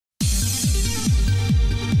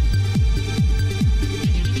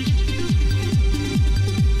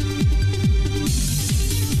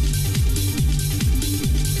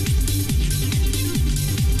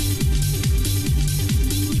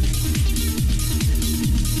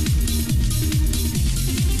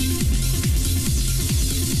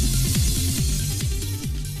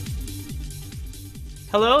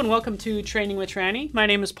Hello and welcome to Training with Tranny. My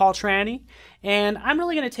name is Paul Tranny, and I'm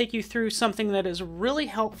really going to take you through something that is really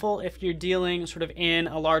helpful if you're dealing sort of in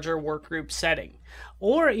a larger work group setting,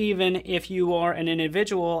 or even if you are an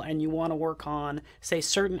individual and you want to work on, say,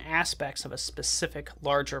 certain aspects of a specific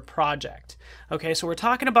larger project. Okay, so we're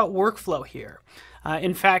talking about workflow here.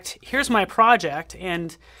 In fact, here's my project,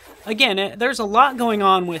 and again, there's a lot going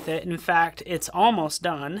on with it. In fact, it's almost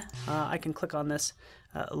done. I can click on this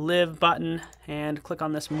live button and click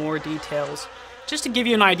on this more details just to give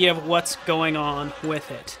you an idea of what's going on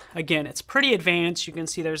with it. Again, it's pretty advanced. You can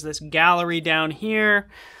see there's this gallery down here.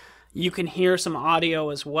 You can hear some audio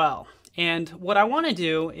as well. And what I want to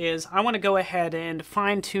do is I want to go ahead and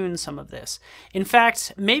fine-tune some of this. In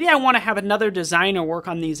fact, maybe I want to have another designer work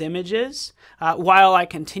on these images while I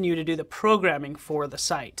continue to do the programming for the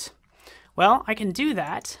site. Well, I can do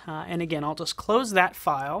that, and again, I'll just close that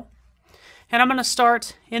file. And I'm going to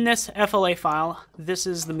start in this FLA file. This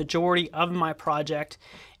is the majority of my project,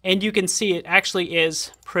 and you can see it actually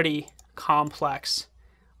is pretty complex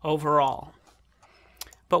overall.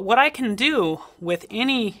 But what I can do with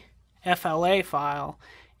any FLA file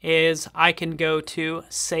is I can go to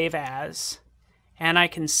Save As, and I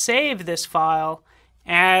can save this file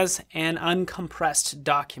as an uncompressed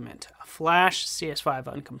document, a Flash CS5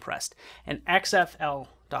 uncompressed, an XFL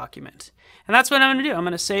document. And that's what I'm going to do. I'm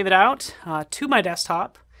going to save it out to my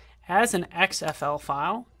desktop as an XFL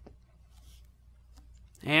file.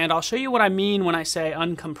 And I'll show you what I mean when I say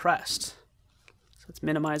uncompressed. So let's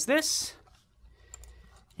minimize this.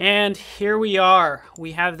 And here we are.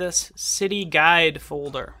 We have this city guide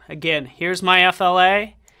folder. Again, here's my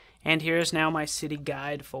FLA, and here's now my city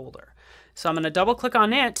guide folder. So I'm going to double click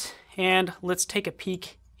on it, and let's take a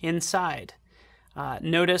peek inside.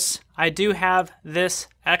 Notice I do have this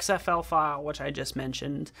XFL file, which I just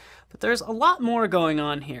mentioned, but there's a lot more going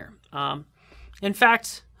on here. In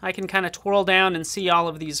fact, I can kind of twirl down and see all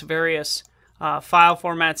of these various file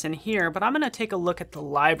formats in here, but I'm going to take a look at the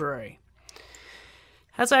library.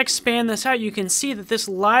 As I expand this out, you can see that this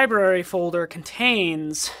library folder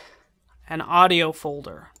contains an audio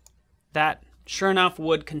folder that, sure enough,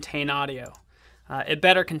 would contain audio. It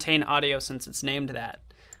better contain audio since it's named that.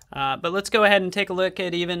 But let's go ahead and take a look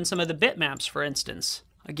at even some of the bitmaps, for instance.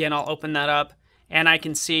 Again, I'll open that up, and I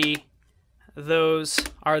can see those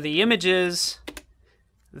are the images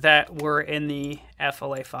that were in the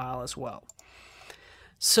FLA file as well.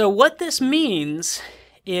 So what this means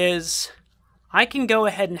is I can go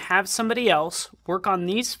ahead and have somebody else work on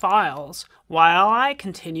these files while I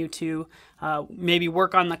continue to maybe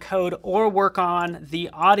work on the code or work on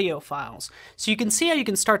the audio files. So you can see how you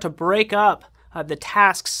can start to break up the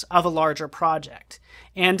tasks of a larger project.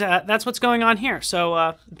 And that's what's going on here.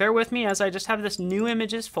 So bear with me as I just have this new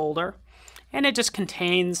images folder, and it just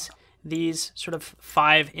contains these sort of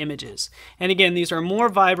 5 images. And again, these are more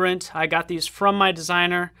vibrant. I got these from my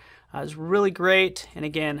designer. It's really great. And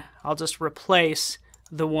again, I'll just replace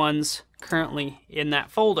the ones currently in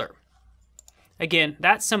that folder. Again,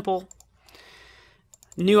 that's simple.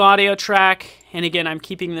 New audio track, and again, I'm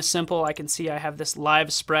keeping this simple. I can see I have this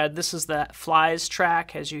live spread. This is the flies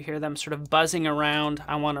track. As you hear them sort of buzzing around,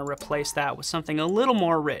 I want to replace that with something a little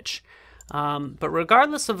more rich. But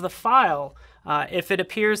regardless of the file, if it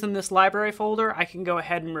appears in this library folder, I can go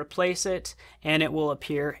ahead and replace it, and it will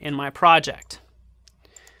appear in my project.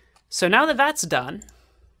 So now that that's done,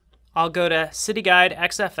 I'll go to City Guide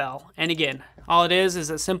XFL, and again, all it is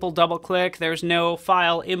a simple double click. There's no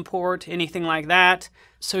file import, anything like that.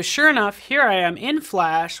 So sure enough, here I am in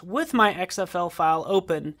Flash with my XFL file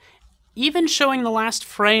open, even showing the last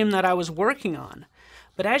frame that I was working on.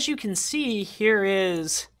 But as you can see, here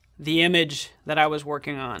is the image that I was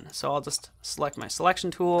working on. So I'll just select my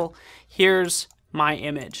selection tool. Here's my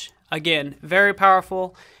image. Again, very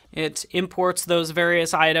powerful. It imports those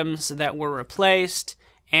various items that were replaced,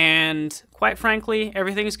 and quite frankly,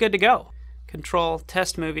 everything is good to go. Control,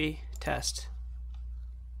 test movie, test.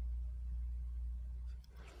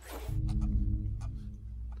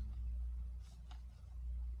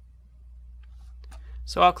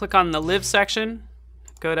 So I'll click on the live section,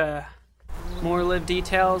 go to more live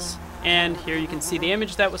details, and here you can see the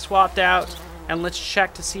image that was swapped out, and let's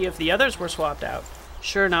check to see if the others were swapped out.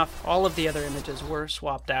 Sure enough, all of the other images were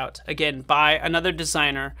swapped out, again, by another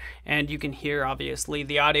designer, and you can hear, obviously,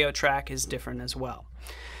 the audio track is different as well.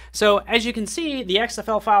 So as you can see, the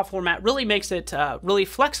XFL file format really makes it really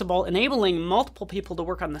flexible, enabling multiple people to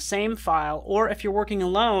work on the same file, or if you're working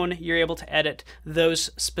alone, you're able to edit those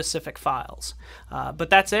specific files. But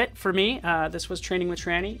that's it for me. This was Training with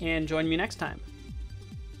Tranny, and join me next time.